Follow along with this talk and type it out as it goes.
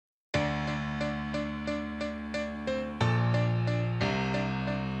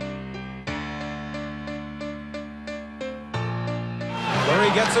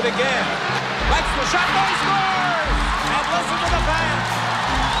Fleury gets it again. Lights the shot, no, he scores! And listen to the fans.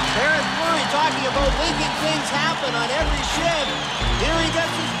 Theoren Fleury talking about making things happen on every shift. Here he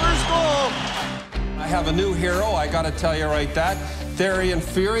gets his first goal. I have a new hero, I gotta tell you right that. Theoren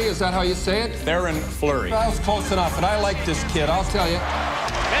Fleury, is that how you say it? Theoren Fleury. That was close enough, and I like this kid, I'll tell you.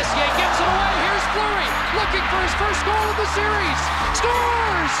 Messier gives it away. Here's Fleury looking for his first goal of the series.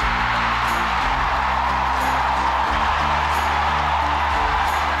 Scores!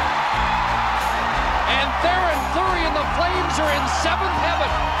 And Theoren Fleury and the Flames are in seventh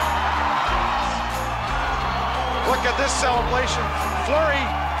heaven. Look at this celebration. Fleury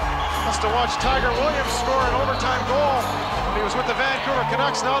must have watched Tiger Williams score an overtime goal when he was with the Vancouver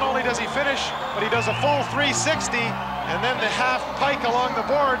Canucks. Not only does he finish, but he does a full 360 and then the half pike along the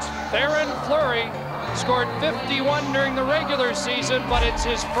boards. Theoren Fleury scored 51 during the regular season, but it's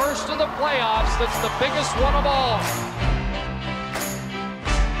his first of the playoffs that's the biggest one of all.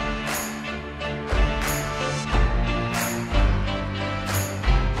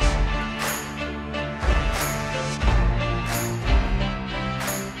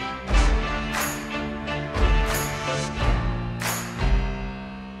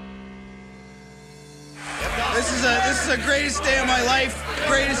 This is the greatest day of my life,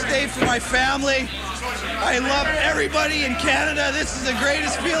 greatest day for my family. I love everybody in Canada. This is the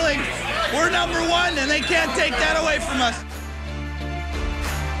greatest feeling. We're number one, and they can't take that away from us.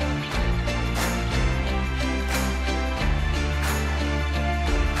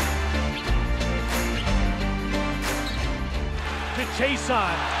 To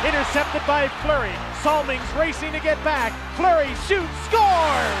Jason, intercepted by Fleury. Salming's racing to get back. Fleury shoots,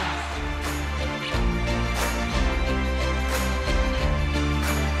 scores!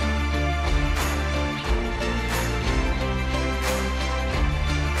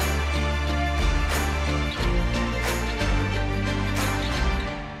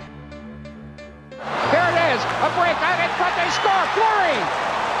 A break out in front, they score. Fleury!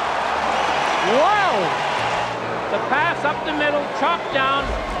 Wow! The pass up the middle, chopped down.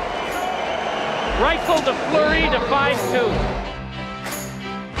 Rifle to Fleury to 5-2.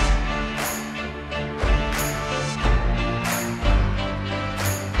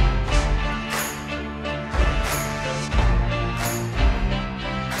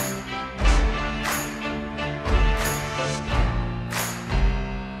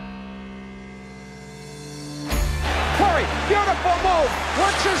 Beautiful move,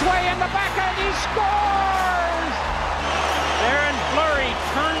 works his way in the back and he scores! Theoren Fleury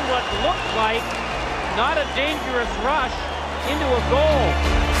turned what looked like not a dangerous rush into a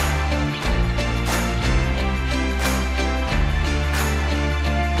goal.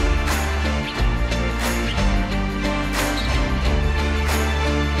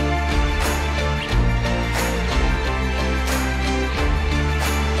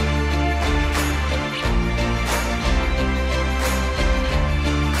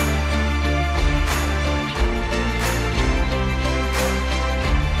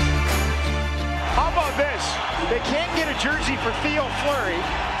 They can't get a jersey for Theo Fleury,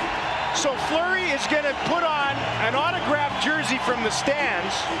 so Fleury is going to put on an autographed jersey from the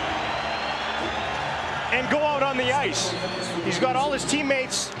stands and go out on the ice. He's got all his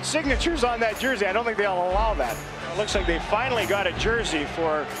teammates' signatures on that jersey. I don't think they'll allow that. It looks like they finally got a jersey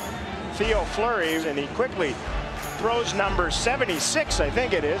for Theo Fleury, and he quickly throws number 76, I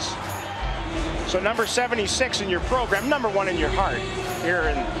think it is. So number 76 in your program, number 1 in your heart here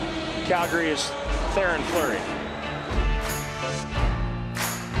in Calgary is Theoren Fleury.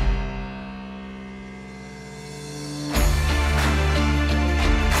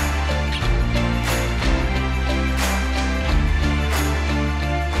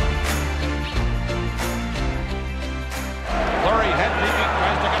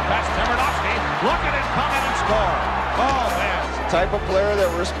 Look at it come in and score. Oh, man. Type of player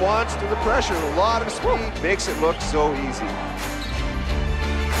that responds to the pressure. A lot of speed makes it look so easy.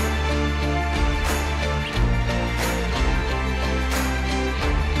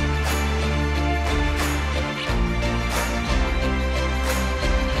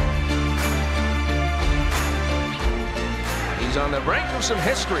 He's on the brink of some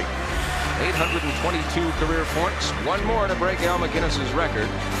history. 822 career points, one more to break Al McInnes's record.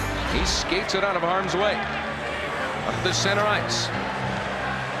 He skates it out of harm's way. Up the center ice.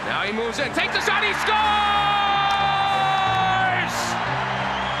 Now he moves in, takes the shot, he scores!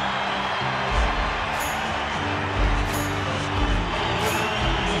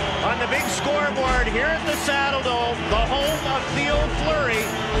 On the big scoreboard here at the Saddledome, the home of Theo Fleury.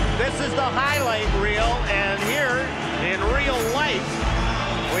 This is the highlight reel, and here in real life,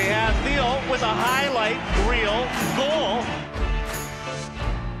 we have Theo with a highlight reel goal.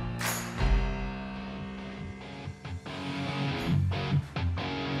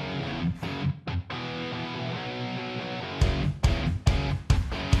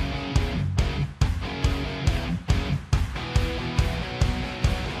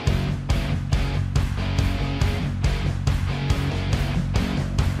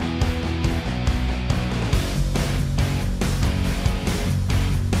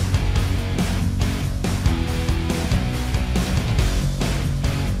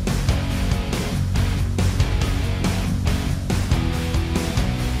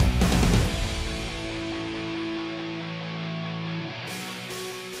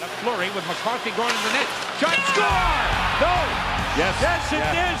 Fleury with McCarthy going to the net. Shot, score! No! Yes, it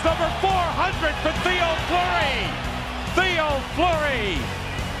is. Number 400 for Theo Fleury. Theo Fleury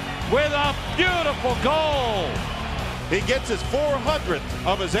with a beautiful goal. He gets his 400th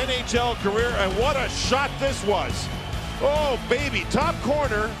of his NHL career, and what a shot this was. Oh, baby, top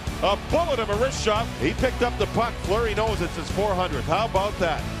corner, a bullet of a wrist shot. He picked up the puck. Fleury knows it's his 400th. How about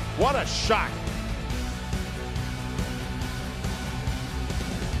that? What a shot.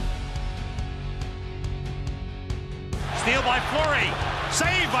 Steal by Fleury.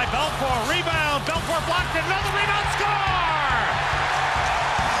 Save by Belfour. Rebound. Belfour blocked it. Another rebound. Score!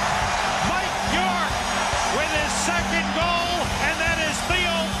 Mike York with his second goal, and that is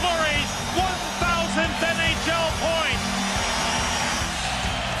Theo Fleury's 1,000th NHL point.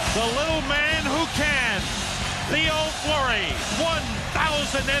 The little man who can. Theo Fleury,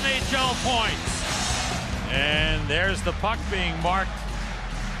 1,000 NHL points. And there's the puck being marked.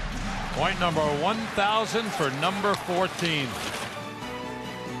 Point number 1,000 for number 14.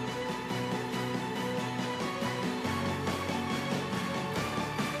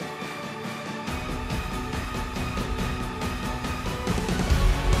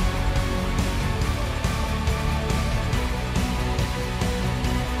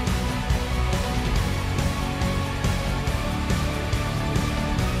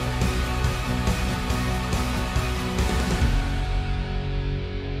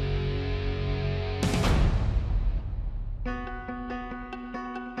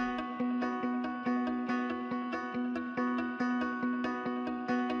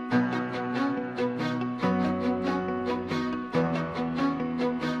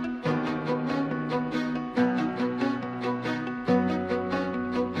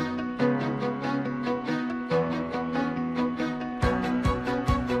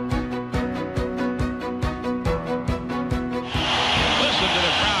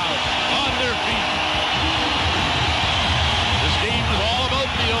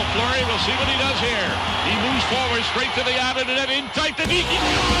 See what he does here. He moves forward straight to the out of the net, in tight to Deke. Theo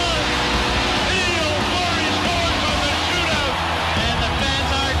Fleury scores on the shootout. And the fans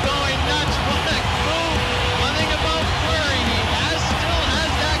are going nuts. What a move. One thing about Fleury, he still has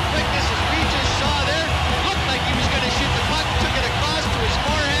that quickness, as we just saw there. Looked like he was going to shoot the puck, took it across to his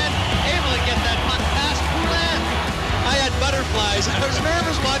forehand, able to get that puck past Poulin. I had butterflies. I was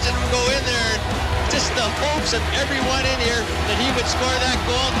nervous watching him go in there. Just the hopes of everyone in here that he would score that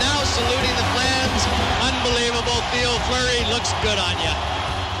goal. Now saluting the fans. Unbelievable. Theo Fleury looks good on you.